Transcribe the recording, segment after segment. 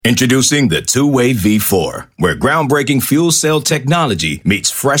Introducing the Two-Way V4, where groundbreaking fuel cell technology meets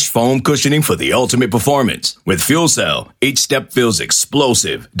fresh foam cushioning for the ultimate performance. With fuel cell, each step feels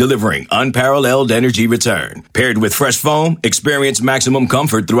explosive, delivering unparalleled energy return. Paired with fresh foam, experience maximum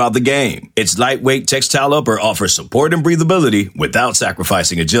comfort throughout the game. Its lightweight textile upper offers support and breathability without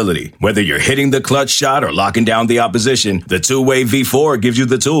sacrificing agility. Whether you're hitting the clutch shot or locking down the opposition, the Two-Way V4 gives you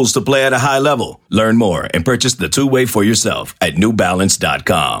the tools to play at a high level. Learn more and purchase the Two-Way for yourself at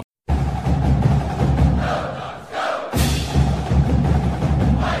newbalance.com.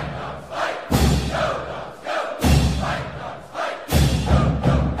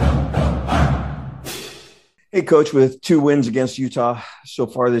 Hey, Coach, with 2 wins against Utah so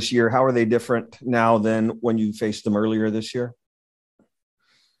far this year, how are they different now than when you faced them earlier this year?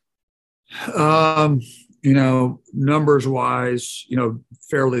 Numbers wise,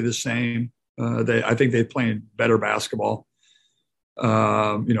 fairly the same. I think they're playing better basketball.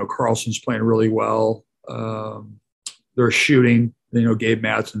 Carlson's playing really well. They're shooting. Gabe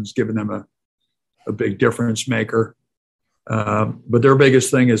Matson's given them a big difference maker. But their biggest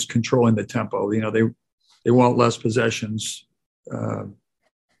thing is controlling the tempo. They want less possessions.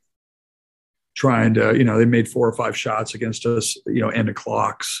 Trying to, they made 4 or 5 shots against us, end of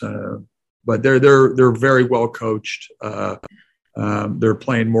clocks. But they're very well coached. They're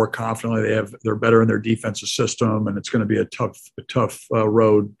playing more confidently. They're better in their defensive system, and it's going to be a tough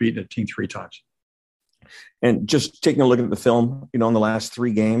road beating a team 3 times. And just taking a look at the film, in the last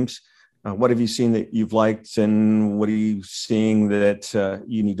 3 games, what have you seen that you've liked, and what are you seeing that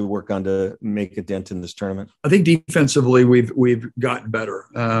you need to work on to make a dent in this tournament? I think defensively we've gotten better.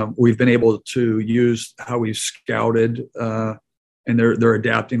 We've been able to use how we've scouted, and they're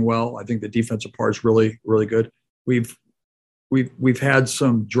adapting well. I think the defensive part is really, really good. We've had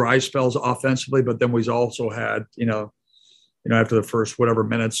some dry spells offensively, but then we've also had, after the first whatever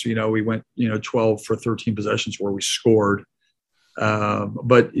minutes, we went, 12 for 13 possessions where we scored.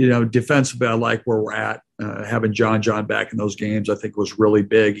 But defensively, I like where we're at. Having John back in those games, I think was really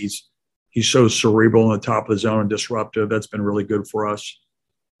big. He's so cerebral in the top of the zone and disruptive. That's been really good for us.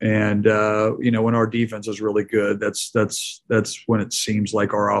 And when our defense is really good, that's when it seems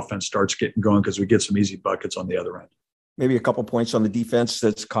like our offense starts getting going, because we get some easy buckets on the other end. Maybe a couple points on the defense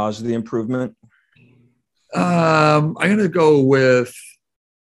that's caused the improvement. I'm going to go with,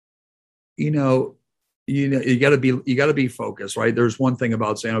 you got to be focused, right? There's one thing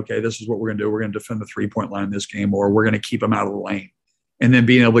about saying, okay, this is what we're going to do. We're going to defend the 3-point line in this game, or we're going to keep them out of the lane, and then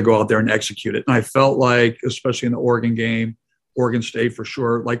being able to go out there and execute it. And I felt like, especially in the Oregon game, Oregon State for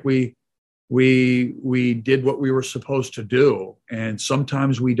sure, like we did what we were supposed to do. And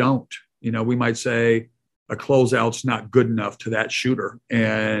sometimes we don't, we might say a closeout's not good enough to that shooter,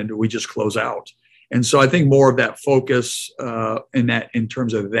 and we just close out. And so I think more of that focus in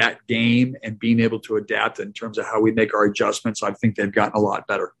terms of that game and being able to adapt in terms of how we make our adjustments, I think they've gotten a lot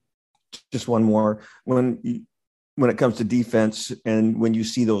better. Just one more. When it comes to defense and when you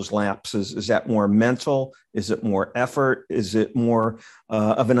see those lapses, is that more mental? Is it more effort? Is it more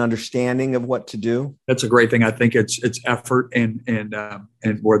of an understanding of what to do? That's a great thing. I think it's effort and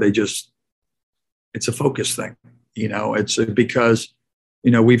where it's a focus thing. It's because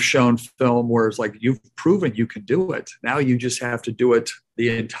we've shown film where it's like, you've proven you can do it. Now you just have to do it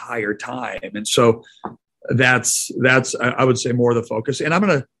the entire time. And so that's I would say more of the focus. And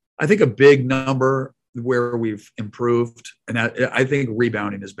I think a big number where we've improved, and I think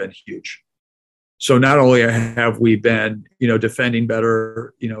rebounding has been huge. So not only have we been, defending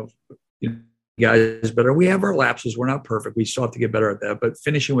better, guys better, we have our lapses. We're not perfect. We still have to get better at that, but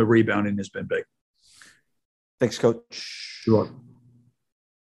finishing with rebounding has been big. Thanks, Coach. Sure.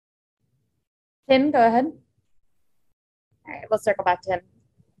 Tim, go ahead. All right, we'll circle back to him.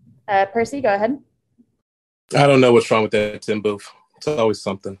 Percy, go ahead. I don't know what's wrong with that, Tim Booth. It's always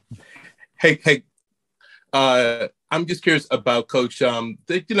something. Hey, I'm just curious about, Coach,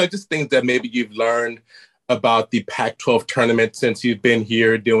 just things that maybe you've learned about the Pac-12 tournament since you've been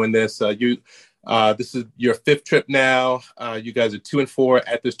here doing this. This is your 5th trip now. You guys are 2-4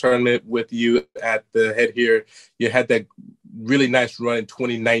 at this tournament with you at the head here. You had that really nice run in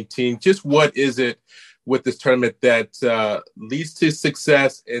 2019. Just what is it with this tournament that leads to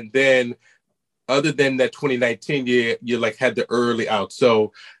success? And then other than that 2019, you like had the early out.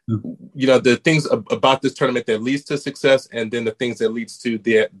 So, the things about this tournament that leads to success, and then the things that leads to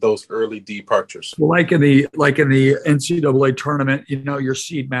those early departures. Well, like in the NCAA tournament, your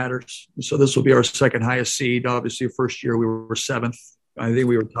seed matters. So this will be our 2nd highest seed. Obviously, first year we were 7th. I think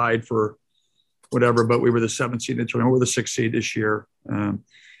we were tied for whatever, but we were the 7th seed in the tournament. We're the 6th seed this year.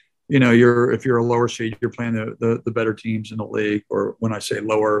 if you're a lower seed, you're playing the better teams in the league, or when I say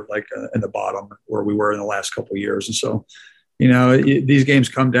lower, like in the bottom where we were in the last couple of years. And so, these games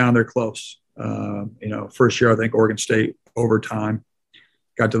come down, they're close. First year, I think Oregon State overtime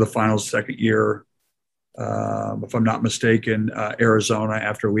got to the finals. Second year, if I'm not mistaken, Arizona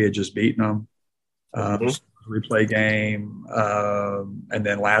after we had just beaten them. Replay game. And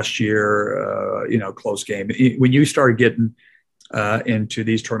then last year, close game. When you start getting into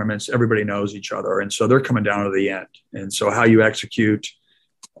these tournaments, everybody knows each other. And so they're coming down to the end. And so how you execute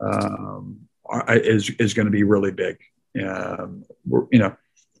is going to be really big.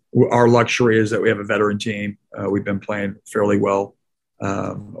 Our luxury is that we have a veteran team. We've been playing fairly well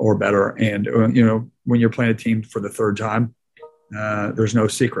or better. And, when you're playing a team for the third time, there's no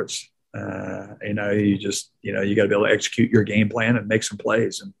secrets. You got to be able to execute your game plan and make some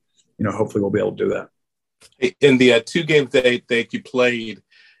plays. And, hopefully we'll be able to do that. In the 2 games that you played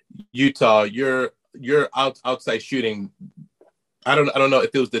Utah, your outside shooting, I don't know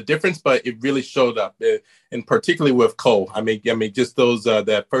if it was the difference, but it really showed up, and particularly with Cole. I mean, just those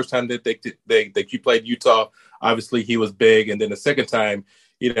that first time that you played Utah, obviously he was big, and then the second time,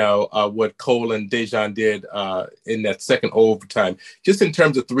 what Cole and Dejan did in that second overtime. Just in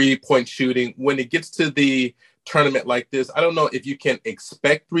terms of 3-point shooting, when it gets to the tournament like this, I don't know if you can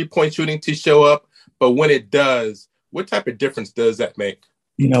expect 3-point shooting to show up, but when it does, what type of difference does that make?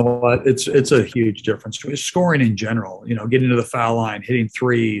 You know what? It's a huge difference. Scoring in general, getting to the foul line, hitting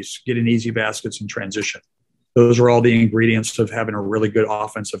threes, getting easy baskets in transition. Those are all the ingredients of having a really good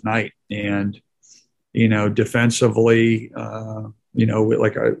offensive night. And, defensively,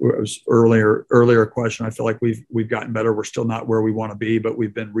 like I was earlier question, I feel like we've gotten better. We're still not where we want to be, but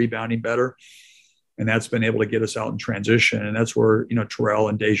we've been rebounding better. And that's been able to get us out in transition. And that's where, Terrell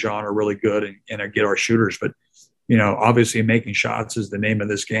and Dejan are really good and get our shooters. But, obviously making shots is the name of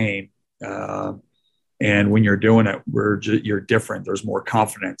this game. And when you're doing it, you're different. There's more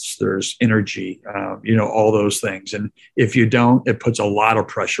confidence. There's energy, all those things. And if you don't, it puts a lot of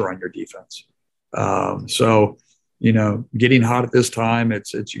pressure on your defense. So, getting hot at this time,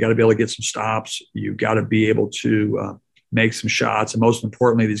 it's you got to be able to get some stops. You got to be able to make some shots. And most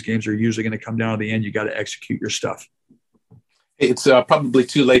importantly, these games are usually going to come down to the end. You got to execute your stuff. It's probably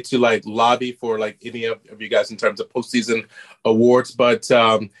too late to lobby for any of you guys in terms of postseason awards. But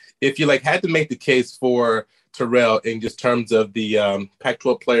if you had to make the case for Terrell in just terms of the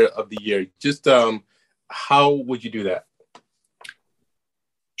Pac-12 Player of the Year, just how would you do that?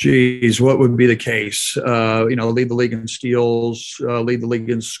 Geez, what would be the case? Lead the league in steals, lead the league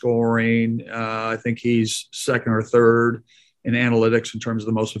in scoring. I think he's second or third in analytics in terms of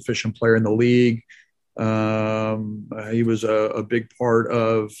the most efficient player in the league. He was a big part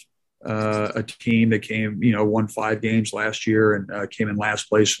of a team that won 5 games last year and came in last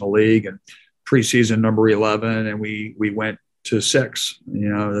place in the league, and preseason number 11, and we went to 6.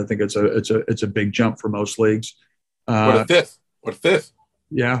 I think it's a big jump for most leagues. What a fifth?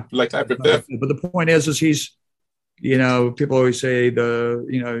 Yeah, type of fifth. But the point is he's, people always say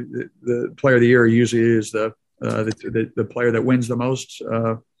the player of the year usually is the player that wins the most.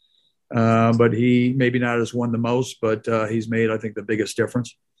 But he maybe not has won the most, but he's made, I think, the biggest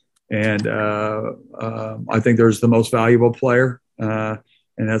difference. And I think there's the most valuable player, and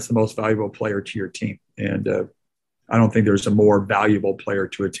that's the most valuable player to your team. And I don't think there's a more valuable player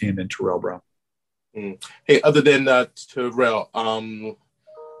to a team than Terrell Brown. Hey, other than Terrell,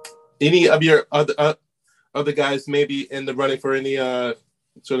 any of your other guys maybe in the running for any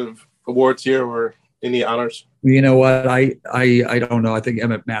sort of awards here or any honors? You know what? I don't know. I think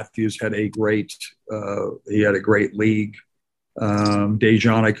Emmett Matthews had a great league.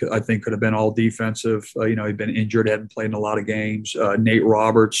 Dejan, I think, could have been all defensive. He'd been injured, hadn't played in a lot of games. Nate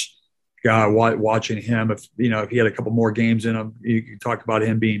Roberts, watching him, if he had a couple more games in him, you could talk about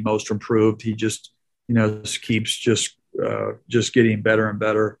him being most improved. He just, keeps just getting better and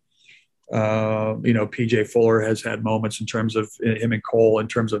better. PJ Fuller has had moments in terms of him and Cole, in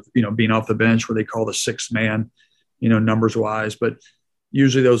terms of, being off the bench where they call the 6th man, numbers wise, but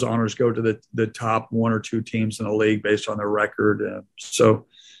usually those honors go to the top 1 or 2 teams in the league based on their record. So,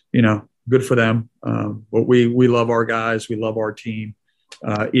 good for them. But we love our guys. We love our team.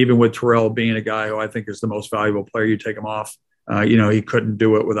 Even with Terrell being a guy who I think is the most valuable player, you take him off, he couldn't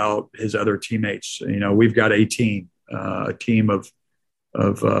do it without his other teammates. We've got a team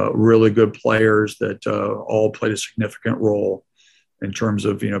of really good players that all played a significant role in terms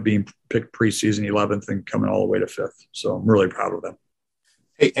of, being picked preseason 11th and coming all the way to 5th. So I'm really proud of them.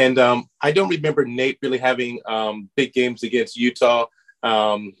 Hey, and I don't remember Nate really having big games against Utah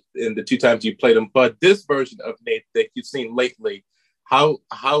in the 2 times you played him, but this version of Nate that you've seen lately,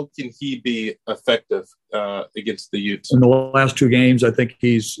 how can he be effective against the Utes? In the last 2 games, I think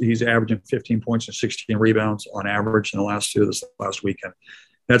he's averaging 15 points and 16 rebounds on average in the last 2 this last weekend.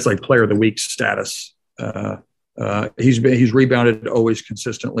 That's like player of the week status. He's rebounded always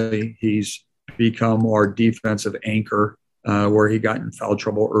consistently. He's become our defensive anchor, where he got in foul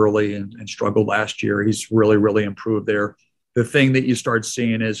trouble early and struggled last year. He's really improved there. The thing that you start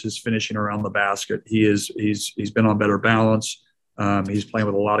seeing is his finishing around the basket. He's been on better balance. He's playing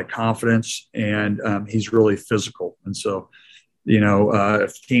with a lot of confidence, and he's really physical. And so,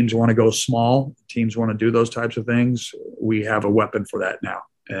 if teams want to go small, teams want to do those types of things, we have a weapon for that now.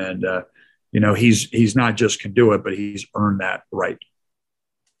 And he's not just can do it, but he's earned that right.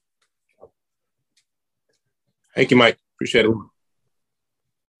 Thank you, Mike. Appreciate it.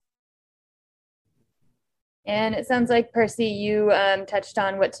 And it sounds like, Percy, you touched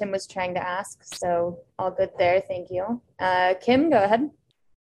on what Tim was trying to ask. So all good there. Thank you. Kim, go ahead.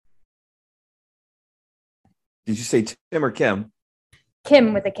 Did you say Tim or Kim?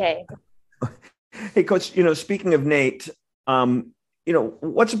 Kim with a K. Hey, Coach, speaking of Nate,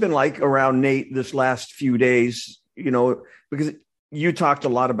 what's it been like around Nate this last few days? Because you talked a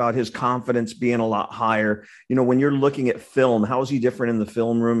lot about his confidence being a lot higher. When you're looking at film, how is he different in the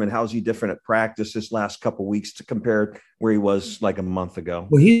film room, and how is he different at practice this last couple of weeks to compare where he was like a month ago?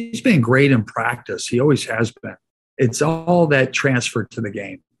 Well, he's been great in practice. He always has been. It's all that transfer to the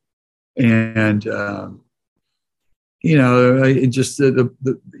game. And,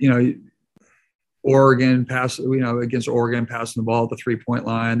 Oregon against Oregon, passing the ball at the 3-point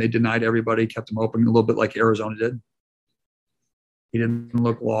line. They denied everybody, kept them open a little bit like Arizona did. He didn't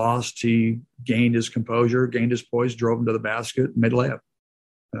look lost. He gained his composure, gained his poise, drove him to the basket, made a layup.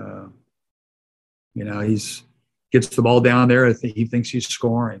 He's gets the ball down there. I think he thinks he's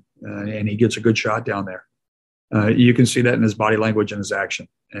scoring, and he gets a good shot down there. You can see that in his body language and his action.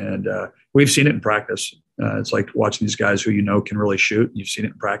 And we've seen it in practice. It's like watching these guys who can really shoot. You've seen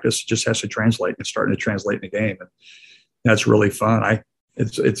it in practice. It just has to translate. It's starting to translate in the game. And that's really fun.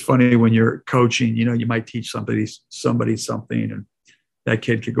 It's funny when you're coaching, you might teach somebody something, and that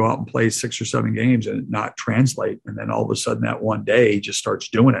kid could go out and play 6 or 7 games and not translate. And then all of a sudden that one day he just starts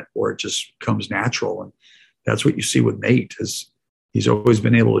doing it, or it just comes natural. And that's what you see with Nate. He's always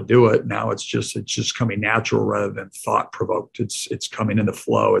been able to do it. Now it's just coming natural rather than thought provoked. It's coming in the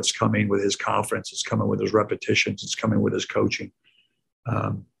flow. It's coming with his confidence. It's coming with his repetitions. It's coming with his coaching.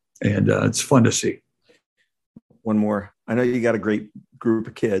 And it's fun to see. One more. I know you got a great group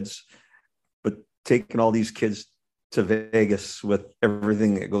of kids, but taking all these kids to Vegas with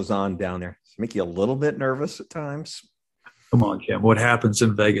everything that goes on down there, does it make you a little bit nervous at times? Come on, Kim. What happens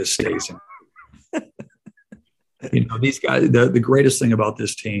in Vegas stays in. These guys, the greatest thing about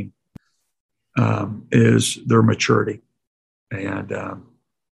this team is their maturity and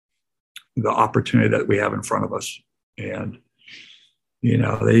the opportunity that we have in front of us. And,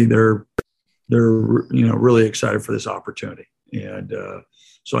 they're really excited for this opportunity. And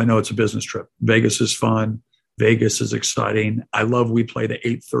so I know it's a business trip. Vegas is fun. Vegas is exciting. I love we play the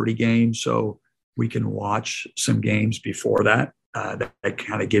 8:30 game, so we can watch some games before that. That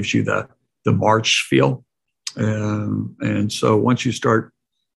kind of gives you the March feel. And so once you start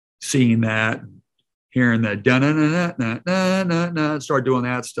seeing that, hearing that, start doing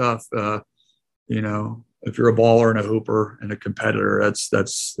that stuff, if you're a baller and a hooper and a competitor,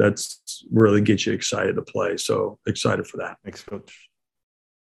 that's really gets you excited to play. So excited for that. Thanks, Coach.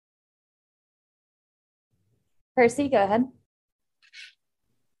 Percy, go ahead.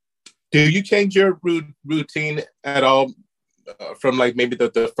 Do you change your routine at all from like maybe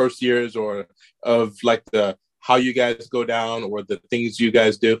the first years, or of like how you guys go down or the things you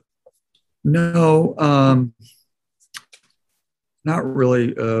guys do? No, not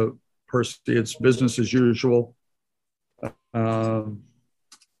really. Percy, it's business as usual. I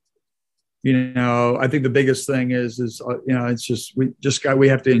think the biggest thing is it's just we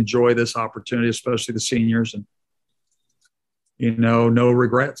have to enjoy this opportunity, especially the seniors, and no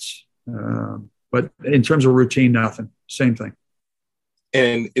regrets. But in terms of routine, nothing. Same thing.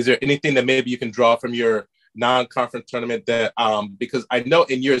 And is there anything that maybe you can draw from your non-conference tournament that, because I know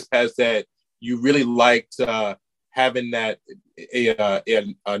in years past that you really liked having that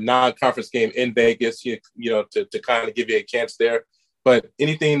a non-conference game in Vegas, to kind of give you a chance there. But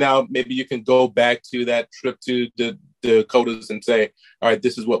anything now, maybe you can go back to that trip to the Dakotas and say, all right,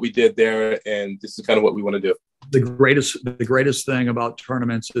 this is what we did there, and this is kind of what we want to do. The greatest thing about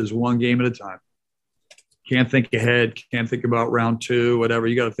tournaments is one game at a time. Can't think ahead, can't think about round 2, whatever.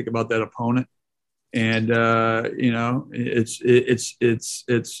 You got to think about that opponent. And, it's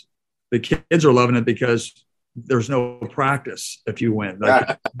the kids are loving it because there's no practice if you win.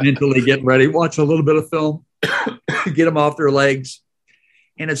 Like mentally getting ready, watch a little bit of film, get them off their legs.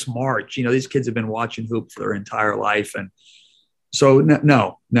 And it's March. These kids have been watching hoop for their entire life. And so,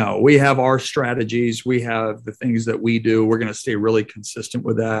 no, we have our strategies. We have the things that we do. We're going to stay really consistent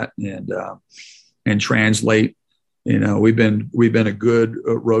with that and translate. We've been a good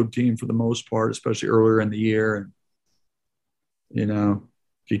road team for the most part, especially earlier in the year. And,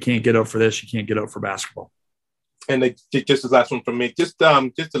 if you can't get up for this, you can't get up for basketball. And just the last one from me, just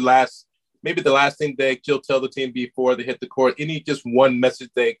the last thing that you'll tell the team before they hit the court, just one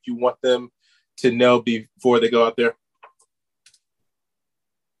message that you want them to know before they go out there?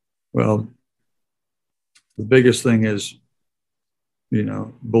 Well, the biggest thing is,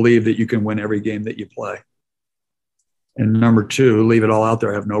 believe that you can win every game that you play. And number 2, leave it all out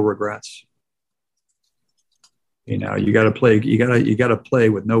there. Have no regrets. You got to play. You got to play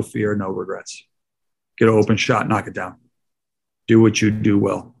with no fear, no regrets. Get an open shot, knock it down. Do what you do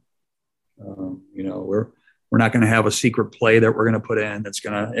well. We're not going to have a secret play that we're going to put in that's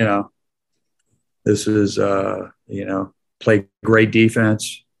going to, this is, play great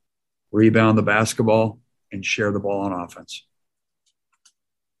defense, rebound the basketball, and share the ball on offense.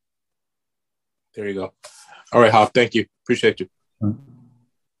 There you go. All right, Hop, thank you. Appreciate you.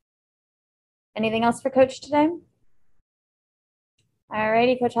 Anything else for Coach today? All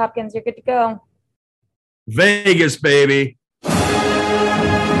righty, Coach Hopkins, you're good to go. Vegas, baby.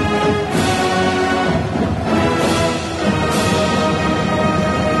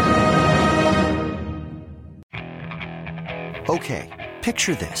 Okay,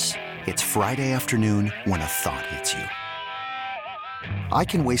 picture this. It's Friday afternoon when a thought hits you. I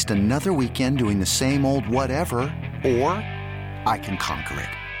can waste another weekend doing the same old whatever, or I can conquer it.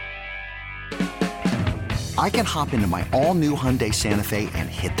 I can hop into my all-new Hyundai Santa Fe and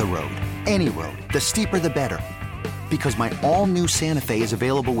hit the road. Any road. The steeper, the better. Because my all-new Santa Fe is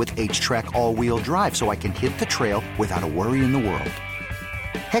available with H-Track all-wheel drive, so I can hit the trail without a worry in the world.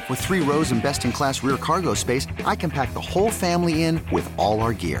 Heck, with 3 rows and best-in-class rear cargo space, I can pack the whole family in with all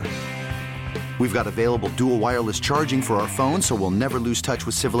our gear. We've got available dual wireless charging for our phones, so we'll never lose touch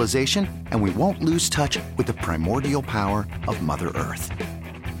with civilization, and we won't lose touch with the primordial power of Mother Earth.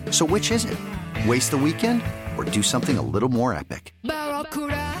 So which is it? Waste the weekend or do something a little more epic?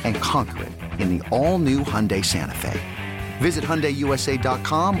 And conquer it in the all-new Hyundai Santa Fe. Visit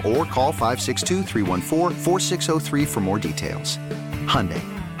HyundaiUSA.com or call 562-314-4603 for more details. Hyundai,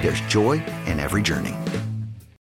 there's joy in every journey.